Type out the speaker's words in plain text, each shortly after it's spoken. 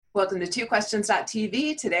Welcome to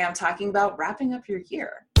TwoQuestions.tv. Today I'm talking about wrapping up your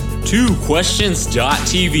year.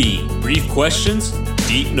 TwoQuestions.tv. Brief questions,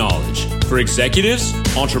 deep knowledge for executives,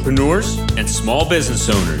 entrepreneurs, and small business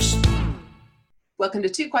owners. Welcome to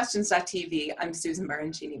TwoQuestions.tv. I'm Susan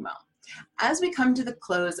Baroncini-Moe. As we come to the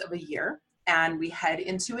close of a year and we head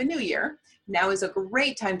into a new year, now is a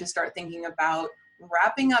great time to start thinking about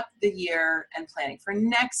wrapping up the year and planning for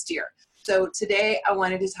next year. So today I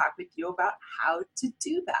wanted to talk with you about how to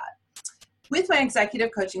do that. With my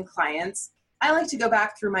executive coaching clients, I like to go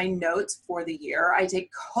back through my notes for the year. I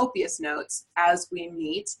take copious notes as we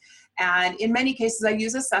meet. And in many cases, I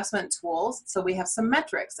use assessment tools. So we have some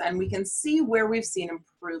metrics and we can see where we've seen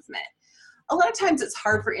improvement. A lot of times it's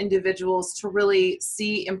hard for individuals to really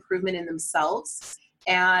see improvement in themselves.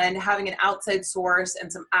 And having an outside source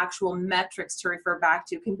and some actual metrics to refer back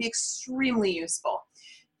to can be extremely useful.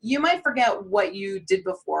 You might forget what you did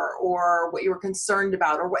before or what you were concerned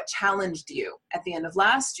about or what challenged you at the end of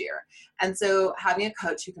last year. And so having a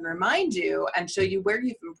coach who can remind you and show you where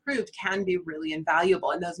you've improved can be really invaluable.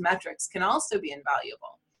 And those metrics can also be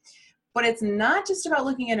invaluable. But it's not just about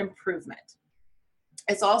looking at improvement.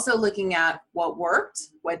 It's also looking at what worked,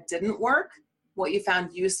 what didn't work, what you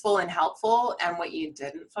found useful and helpful, and what you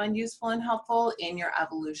didn't find useful and helpful in your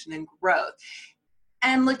evolution and growth.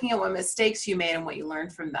 And looking at what mistakes you made and what you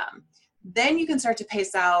learned from them. Then you can start to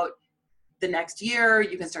pace out the next year.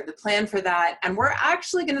 You can start to plan for that. And we're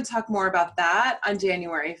actually going to talk more about that on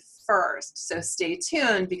January 1st. So stay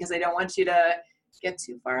tuned because I don't want you to get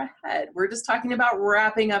too far ahead. We're just talking about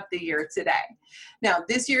wrapping up the year today. Now,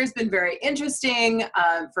 this year has been very interesting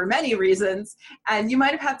for many reasons. And you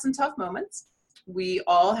might have had some tough moments. We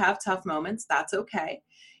all have tough moments. That's okay.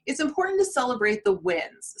 It's important to celebrate the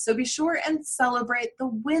wins. So be sure and celebrate the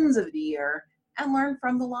wins of the year and learn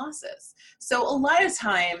from the losses. So a lot of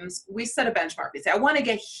times we set a benchmark. We say, I want to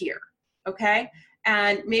get here, okay?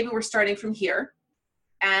 And maybe we're starting from here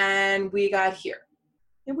and we got here.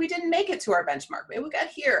 And we didn't make it to our benchmark. Maybe we got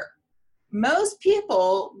here. Most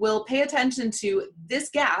people will pay attention to this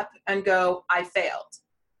gap and go, I failed.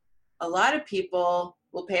 A lot of people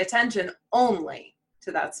will pay attention only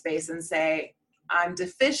to that space and say, I'm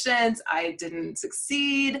deficient, I didn't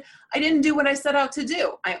succeed, I didn't do what I set out to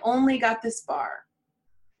do. I only got this far.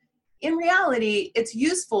 In reality, it's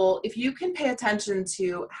useful if you can pay attention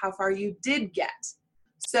to how far you did get.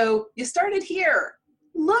 So you started here.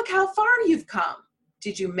 Look how far you've come.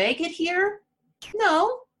 Did you make it here?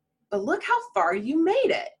 No, but look how far you made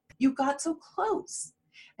it. You got so close.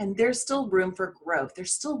 And there's still room for growth.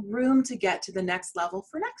 There's still room to get to the next level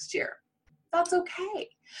for next year. That's okay.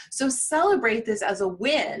 So celebrate this as a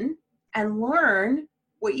win and learn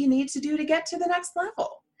what you need to do to get to the next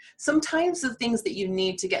level. Sometimes the things that you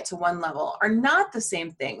need to get to one level are not the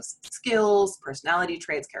same things. Skills, personality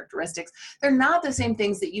traits, characteristics, they're not the same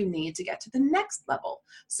things that you need to get to the next level.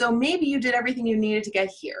 So maybe you did everything you needed to get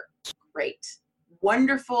here. Great.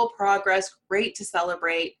 Wonderful progress. Great to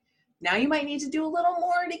celebrate. Now you might need to do a little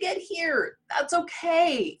more to get here. That's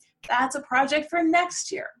okay. That's a project for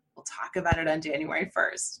next year. We'll talk about it on January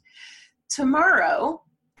 1st. Tomorrow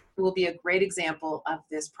will be a great example of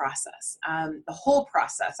this process, the whole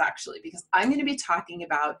process actually, because I'm going to be talking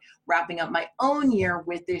about wrapping up my own year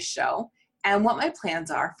with this show and what my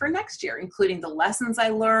plans are for next year, including the lessons I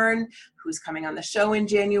learned, who's coming on the show in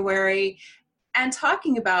January, and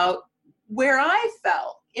talking about where I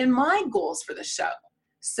fell in my goals for the show.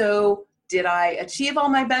 So did I achieve all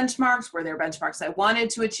my benchmarks? Were there benchmarks I wanted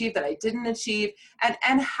to achieve that I didn't achieve?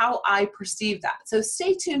 And how I perceive that. So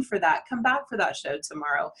stay tuned for that. Come back for that show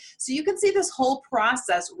tomorrow. So you can see this whole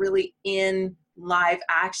process really in live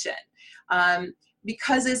action.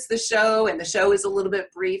 Because it's the show and the show is a little bit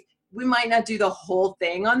brief, we might not do the whole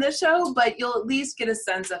thing on the show, but you'll at least get a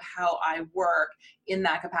sense of how I work in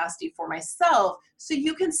that capacity for myself so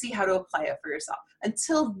you can see how to apply it for yourself.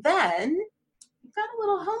 Until then, you've got a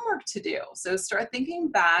little homework to do. So start thinking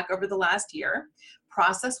back over the last year,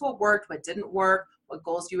 process what worked, what didn't work, what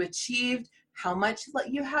goals you achieved, how much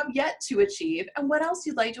you have yet to achieve, and what else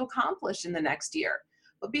you'd like to accomplish in the next year.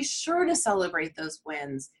 But be sure to celebrate those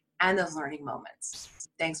wins and those learning moments.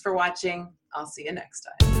 Thanks for watching. I'll see you next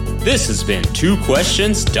time. This has been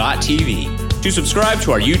TwoQuestions.tv. To subscribe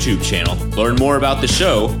to our YouTube channel, learn more about the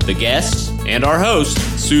show, the guests, and our host,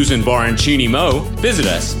 Susan Baroncini-Moe, visit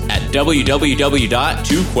us at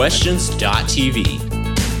www.twoquestions.tv.